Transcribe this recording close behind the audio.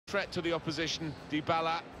threat to the opposition.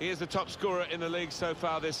 Dybala, he is the top scorer in the league so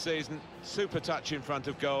far this season. Super touch in front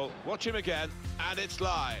of goal. Watch him again, and it's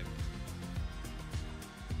live.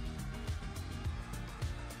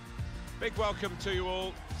 Big welcome to you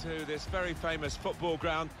all to this very famous football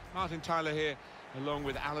ground. Martin Tyler here, along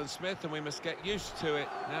with Alan Smith, and we must get used to it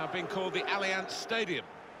now being called the Allianz Stadium.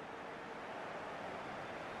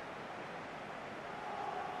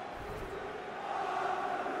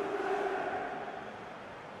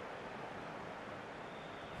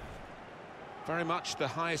 Very much the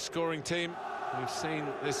highest scoring team we've seen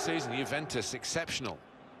this season. Juventus, exceptional.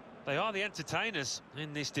 They are the entertainers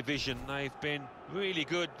in this division. They've been really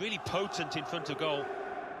good, really potent in front of goal.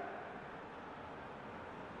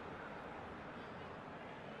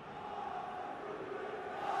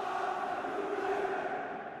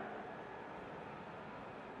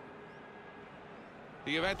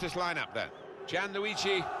 The Juventus lineup then.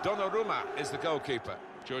 Gianluigi Donnarumma is the goalkeeper.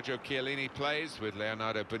 Giorgio Chiellini plays with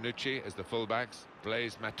Leonardo Bonucci as the fullbacks.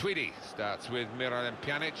 Blaise Matuidi starts with Miralem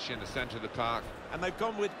Pjanic in the centre of the park. And they've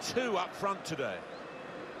gone with two up front today.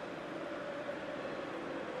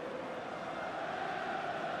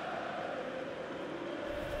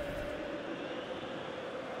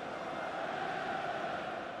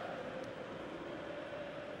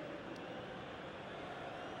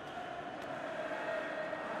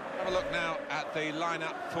 Have a look now at the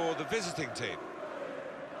lineup for the visiting team.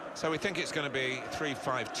 So we think it's going to be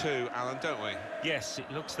 3-5-2, Alan, don't we? Yes,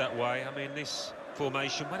 it looks that way. I mean, this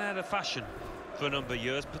formation went out of fashion for a number of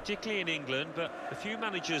years, particularly in England, but a few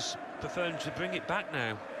managers prefer to bring it back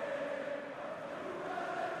now.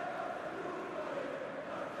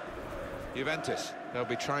 Juventus, they'll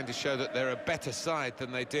be trying to show that they're a better side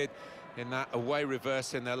than they did in that away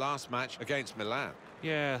reverse in their last match against Milan.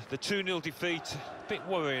 Yeah, the 2-0 defeat, a bit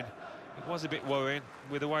worrying. It was a bit worrying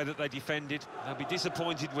with the way that they defended. They'll be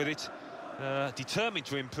disappointed with it, determined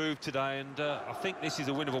to improve today, and I think this is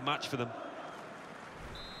a winnable match for them.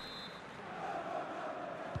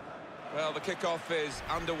 Well, the kickoff is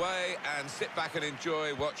underway, and sit back and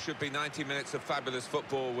enjoy what should be 90 minutes of fabulous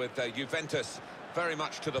football with Juventus very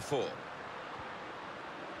much to the fore.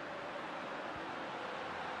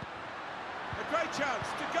 A great chance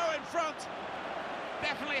to go in front.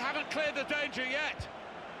 Definitely haven't cleared the danger yet.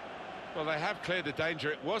 Well, they have cleared the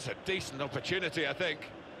danger. It was a decent opportunity, I think.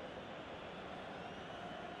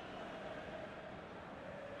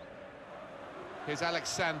 Here's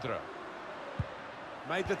Alexandro.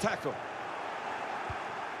 Made the tackle.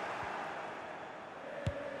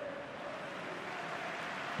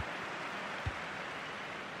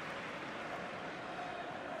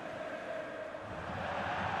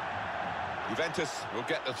 Juventus will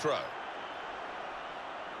get the throw.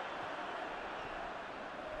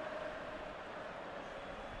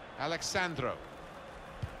 Alexandro.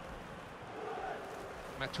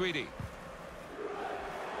 Matuidi.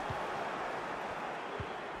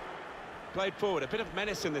 Played forward, a bit of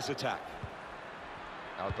menace in this attack.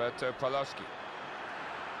 Alberto Paloschi.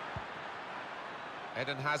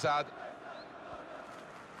 Eden Hazard.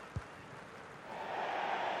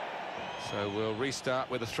 So we'll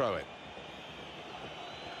restart with a throw-in.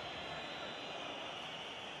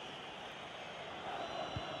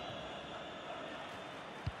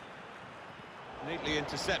 Neatly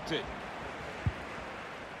intercepted.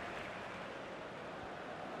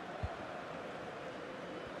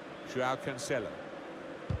 Joao Cancelo.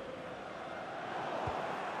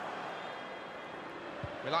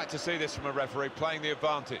 We like to see this from a referee, playing the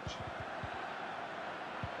advantage.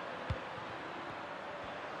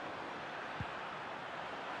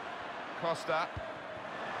 Costa.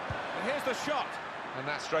 And here's the shot. And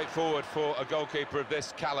that's straightforward for a goalkeeper of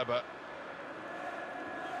this calibre.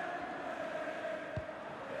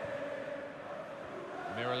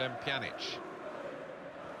 Miralem Pjanic.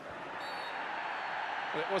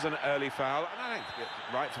 Well, it was an early foul, and I think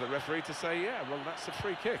it's right for the referee to say, yeah, well, that's a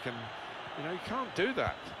free kick, and, you know, you can't do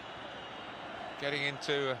that. Getting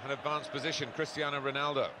into an advanced position, Cristiano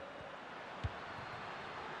Ronaldo.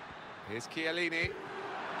 Here's Chiellini.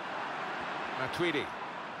 Matuidi.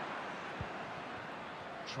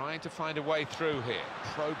 Trying to find a way through here,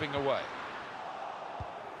 probing away.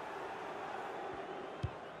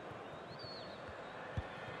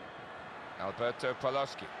 Alberto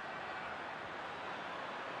Paloschi.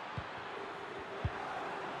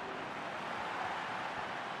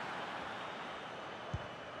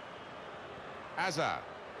 Hazard.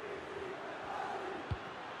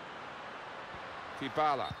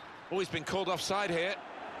 Dybala. Oh, he's been called offside here.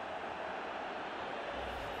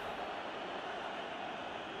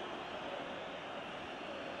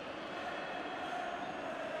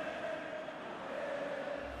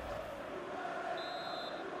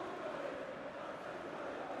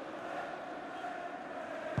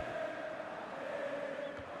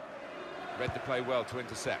 Read the play well to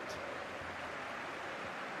intercept.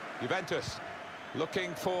 Juventus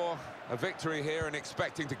looking for a victory here and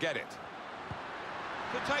expecting to get it.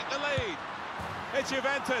 To take the lead. It's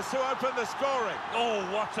Juventus who open the scoring. Oh,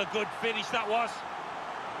 what a good finish that was.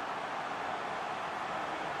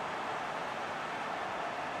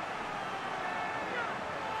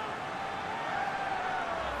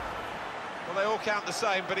 Well, they all count the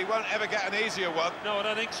same, but he won't ever get an easier one. No, I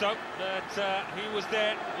don't think so. But he was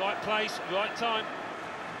there, right place, right time.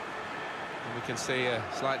 And we can see a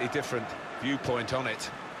slightly different viewpoint on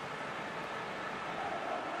it.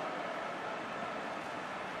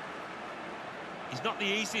 He's not the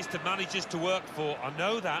easiest of managers to work for, I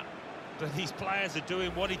know that, but these players are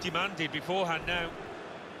doing what he demanded beforehand now.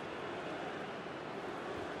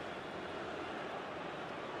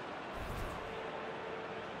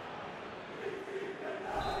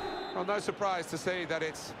 Well, no surprise to see that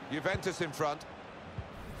it's Juventus in front.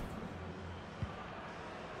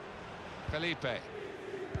 Felipe.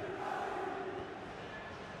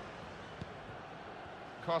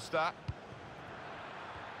 Costa.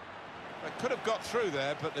 They could have got through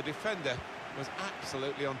there, but the defender was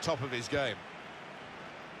absolutely on top of his game.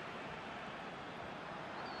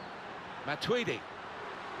 Matuidi.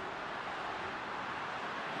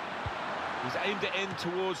 He's aimed it in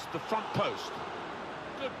towards the front post.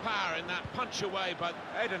 Good power in that punch away, but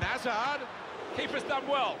Eden Hazard. Keeper's done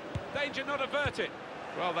well. Danger not averted.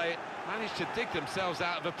 Well, they managed to dig themselves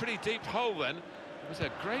out of a pretty deep hole then. It was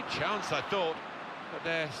a great chance, I thought, but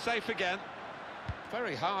they're safe again.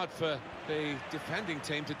 Very hard for the defending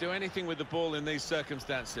team to do anything with the ball in these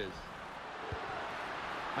circumstances.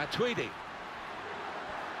 Matuidi.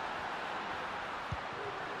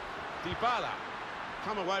 Dybala.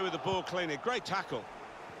 Come away with the ball cleanly. Great tackle.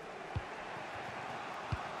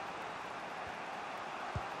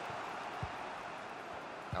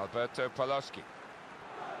 Alberto Paloschi.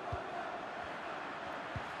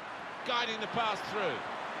 Guiding the pass through.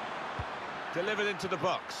 Delivered into the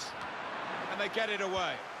box. And they get it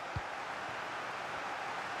away.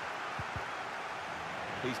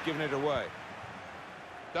 He's given it away.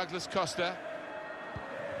 Douglas Costa.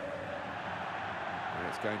 And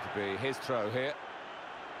it's going to be his throw here.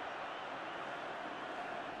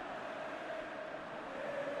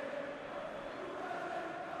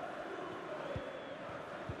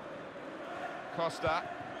 Costa.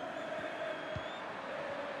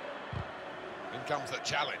 In comes the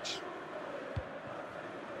challenge.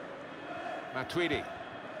 Matuidi.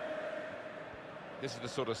 This is the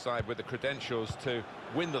sort of side with the credentials to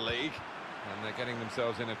win the league, and they're getting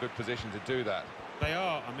themselves in a good position to do that. They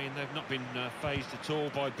are. I mean, they've not been fazed at all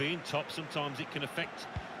by being top. Sometimes it can affect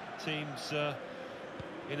teams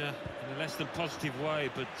in a less than positive way,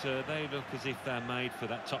 but they look as if they're made for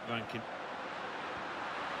that top ranking.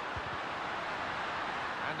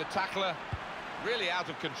 And the tackler really out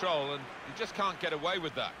of control, and you just can't get away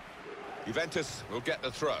with that. Juventus will get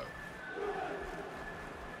the throw.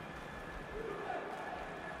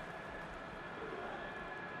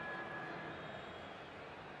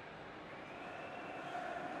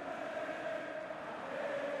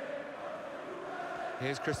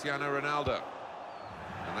 Here's Cristiano Ronaldo.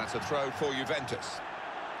 And that's a throw for Juventus.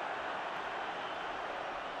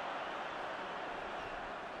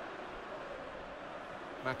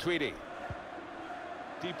 Matuidi.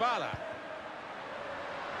 Dybala.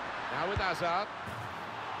 Now with Hazard.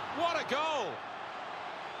 What a goal!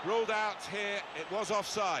 Ruled out here, it was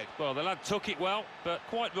offside. Well, the lad took it well, but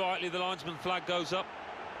quite rightly the linesman flag goes up.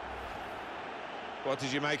 What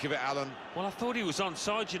did you make of it, Alan? Well, I thought he was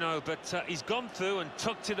onside, you know, but he's gone through and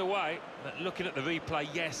tucked it away. But looking at the replay,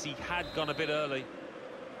 yes, he had gone a bit early.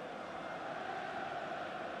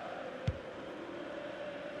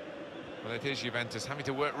 Well, it is Juventus having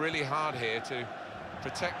to work really hard here to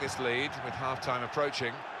protect this lead with half-time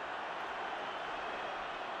approaching.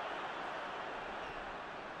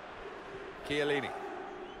 Chiellini.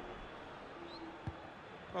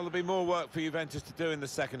 Well, there'll be more work for Juventus to do in the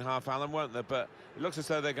second half, Alan, won't there? But it looks as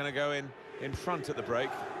though they're going to go in front at the break.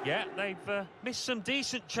 Yeah, they've missed some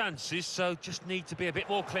decent chances, so just need to be a bit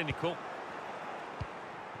more clinical.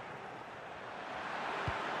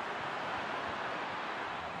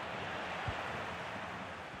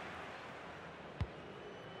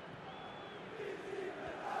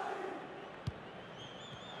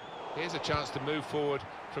 Here's a chance to move forward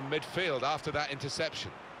from midfield after that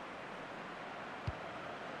interception.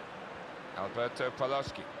 Alberto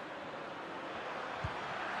Paloschi.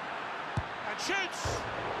 And shoots!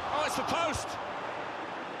 Oh, it's the post!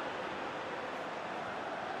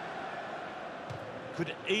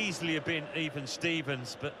 Could easily have been even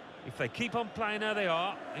Stevens, but If they keep on playing how they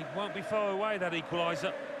are, it won't be far away, that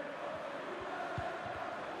equaliser.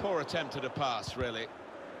 Poor attempt at a pass, really.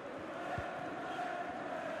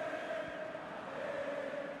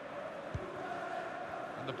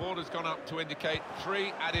 And the ball has gone up to indicate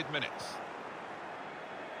 3 added minutes.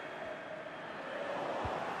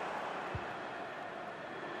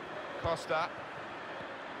 Costa.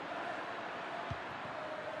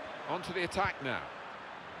 On to the attack now.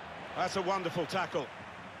 That's a wonderful tackle.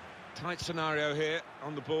 Tight scenario here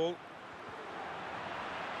on the ball.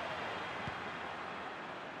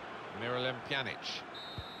 Miralem Pjanic.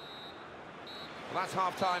 Well, that's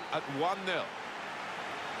half-time at 1-0.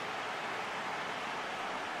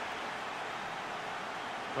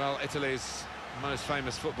 Well, Italy's most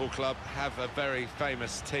famous football club have a very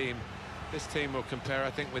famous team. This team will compare,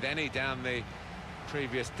 I think, with any down the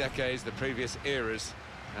previous decades, the previous eras,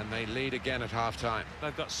 and they lead again at half-time.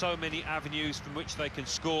 They've got so many avenues from which they can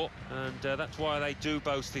score, and that's why they do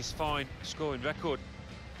boast this fine scoring record.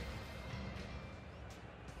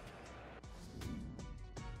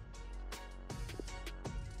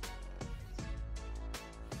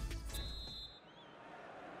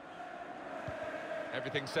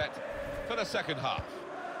 Everything set for the second half.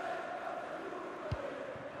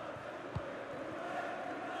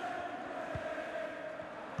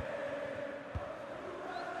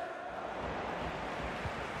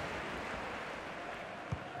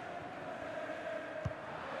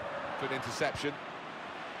 Good interception.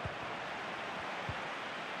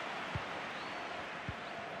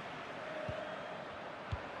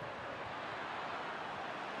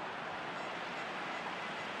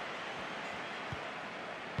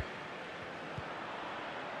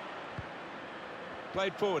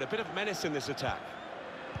 Played forward, a bit of menace in this attack.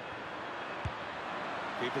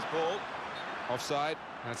 Keeper's ball. Offside.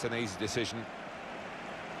 That's an easy decision.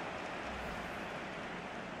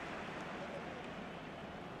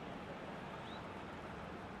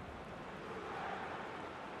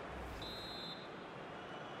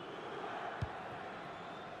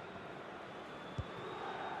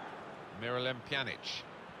 Miralem Pjanic.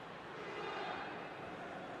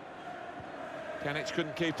 Pjanic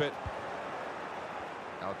couldn't keep it.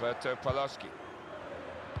 Alberto Paloschi.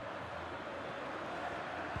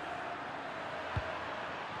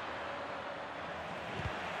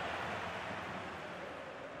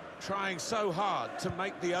 Trying so hard to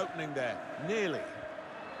make the opening there. Nearly.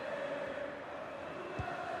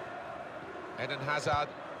 Eden Hazard.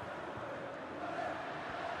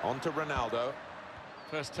 On to Ronaldo.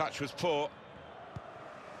 First touch was poor.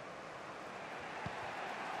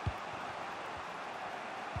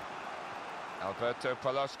 Alberto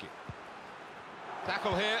Paloschi.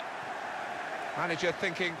 Tackle here. Manager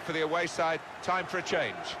thinking for the away side, time for a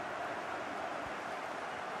change.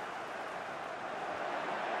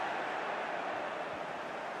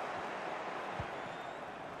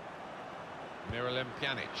 Miralem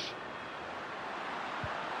Pjanic.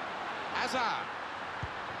 Hazard.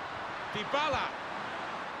 Dybala.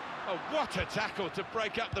 Oh, what a tackle to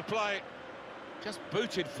break up the play. Just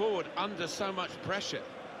booted forward under so much pressure.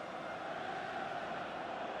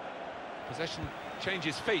 Possession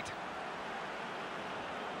changes feet.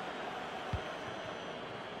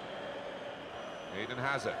 Eden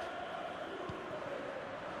Hazard.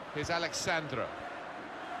 Here's Alexandro.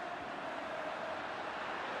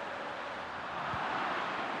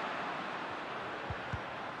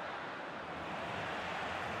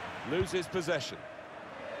 Loses possession.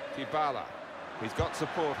 Dybala. He's got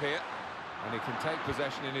support here, and he can take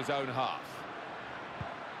possession in his own half.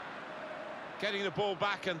 Getting the ball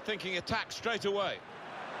back and thinking attack straight away.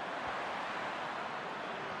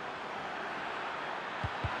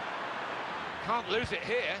 Can't lose it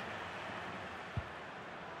here.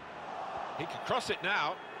 He can cross it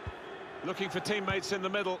now. Looking for teammates in the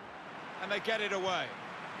middle, and they get it away.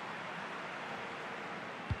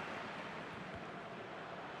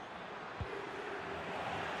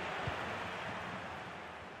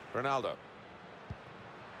 Ronaldo.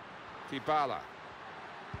 Dybala.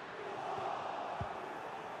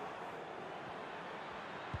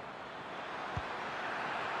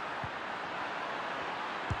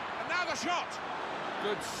 And now the shot!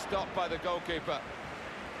 Good stop by the goalkeeper.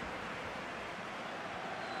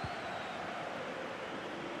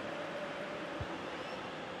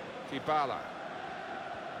 Dybala.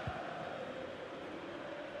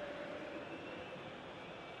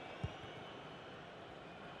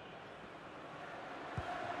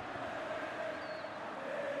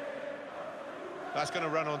 That's going to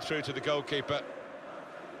run on through to the goalkeeper.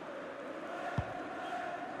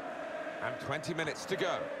 And 20 minutes to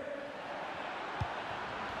go.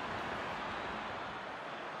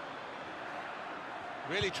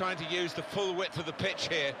 Really trying to use the full width of the pitch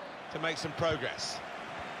here to make some progress.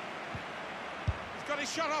 He's got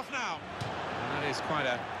his shot off now. And that is quite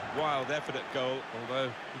a wild effort at goal, although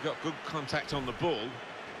he got good contact on the ball.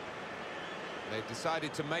 They've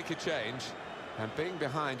decided to make a change, and being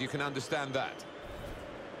behind, you can understand that.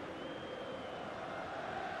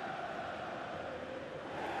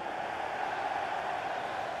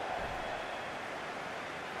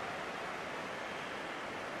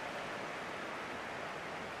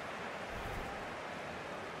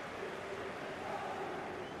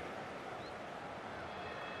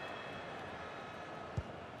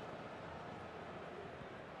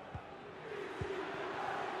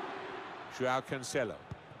 Joao Cancelo.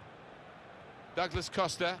 Douglas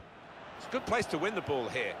Costa. It's a good place to win the ball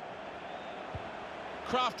here.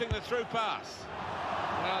 Crafting the through pass.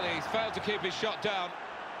 Well, he's failed to keep his shot down.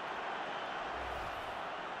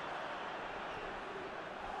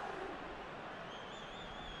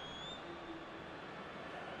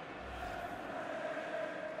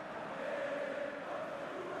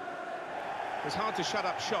 It's hard to shut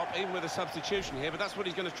up shop, even with a substitution here, but that's what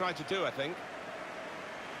he's going to try to do, I think.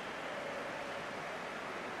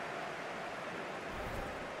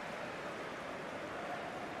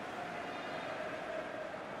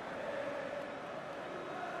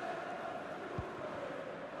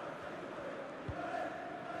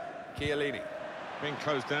 Chiellini. Being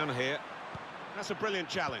closed down here. That's a brilliant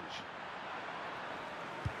challenge.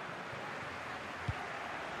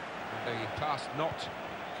 And the pass not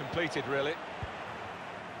completed, really.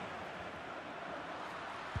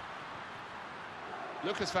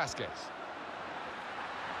 Lucas Vazquez.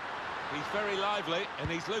 He's very lively, and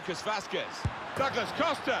he's Lucas Vazquez. Douglas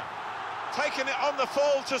Costa, taking it on the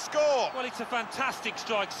fall to score. Well, it's a fantastic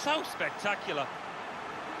strike, so spectacular.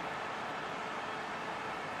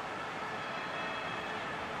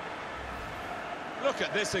 Look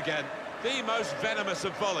at this again, the most venomous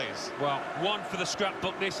of volleys. Well, one for the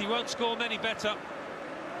scrapbook this, he won't score many better.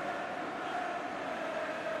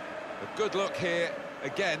 A good look here,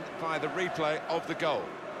 again, by the replay of the goal.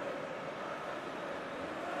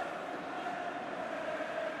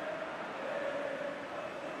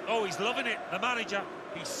 Oh, he's loving it, the manager.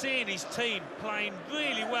 He's seeing his team playing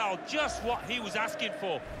really well, just what he was asking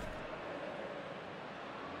for.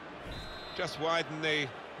 Just widen the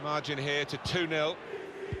margin here to 2-0.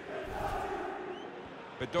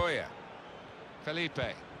 Bedoya.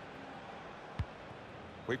 Felipe.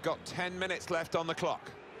 We've got 10 minutes left on the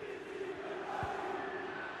clock.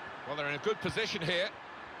 Well, they're in a good position here.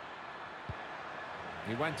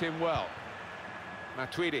 He went in well.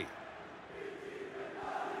 Matuidi.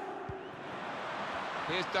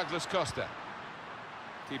 Here's Douglas Costa.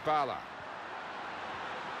 Dybala.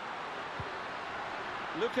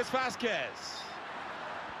 Lucas Vazquez.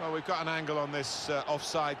 Well, we've got an angle on this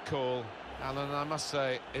offside call, Alan. I must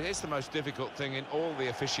say, it is the most difficult thing in all the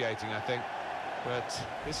officiating, I think. But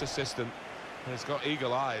this assistant has got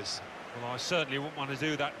eagle eyes. Well, I certainly wouldn't want to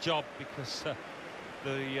do that job because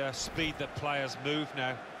the speed that players move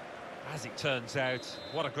now, as it turns out,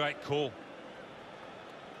 what a great call.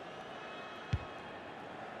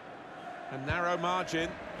 A narrow margin.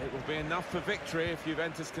 It will be enough for victory if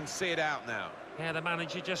Juventus can see it out now. Yeah, the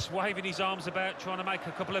manager just waving his arms about, trying to make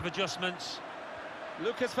a couple of adjustments.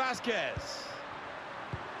 Lucas Vazquez.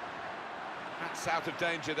 That's out of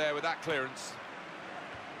danger there with that clearance.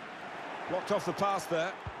 Blocked off the pass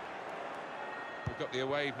there. We've got the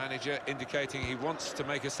away manager indicating he wants to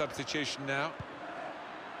make a substitution now.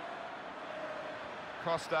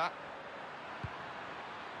 Costa.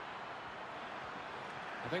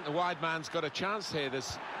 I think the wide man's got a chance here.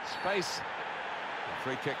 There's space. A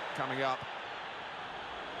free kick coming up.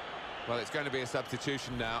 Well, it's going to be a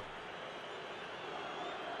substitution now.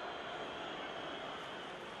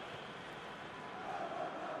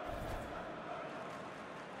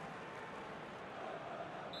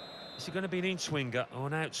 Is he going to be an in-swinger or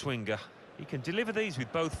an out-swinger? He can deliver these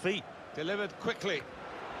with both feet. Delivered quickly.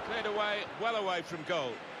 Cleared away, well away from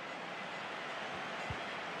goal.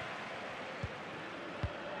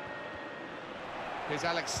 Here's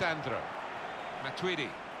Alexandro. Matuidi.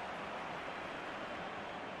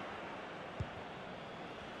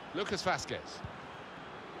 Lucas Vazquez.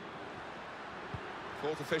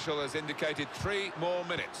 Fourth official has indicated 3 more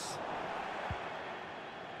minutes.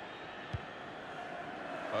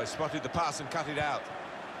 Oh, he spotted the pass and cut it out.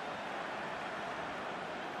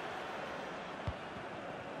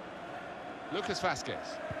 Lucas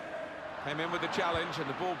Vazquez came in with the challenge and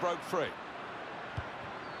the ball broke free.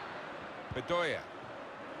 Bedoya.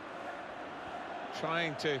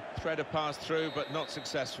 Trying to thread a pass through, but not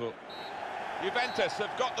successful. Juventus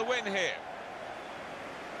have got the win here.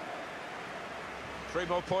 3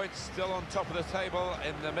 more points, still on top of the table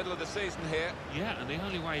in the middle of the season here. Yeah, and the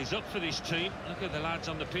only way is up for this team. Look at the lads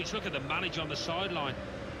on the pitch, look at the manager on the sideline.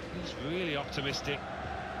 He's really optimistic.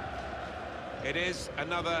 It is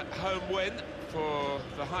another home win for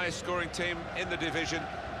the highest scoring team in the division,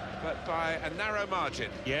 but by a narrow margin.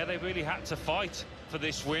 Yeah, they really had to fight for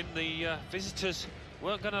this win. The visitors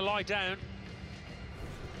weren't going to lie down.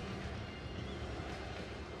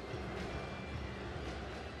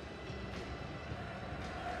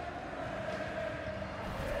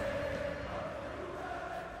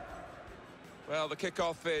 Well, the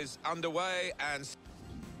kickoff is underway and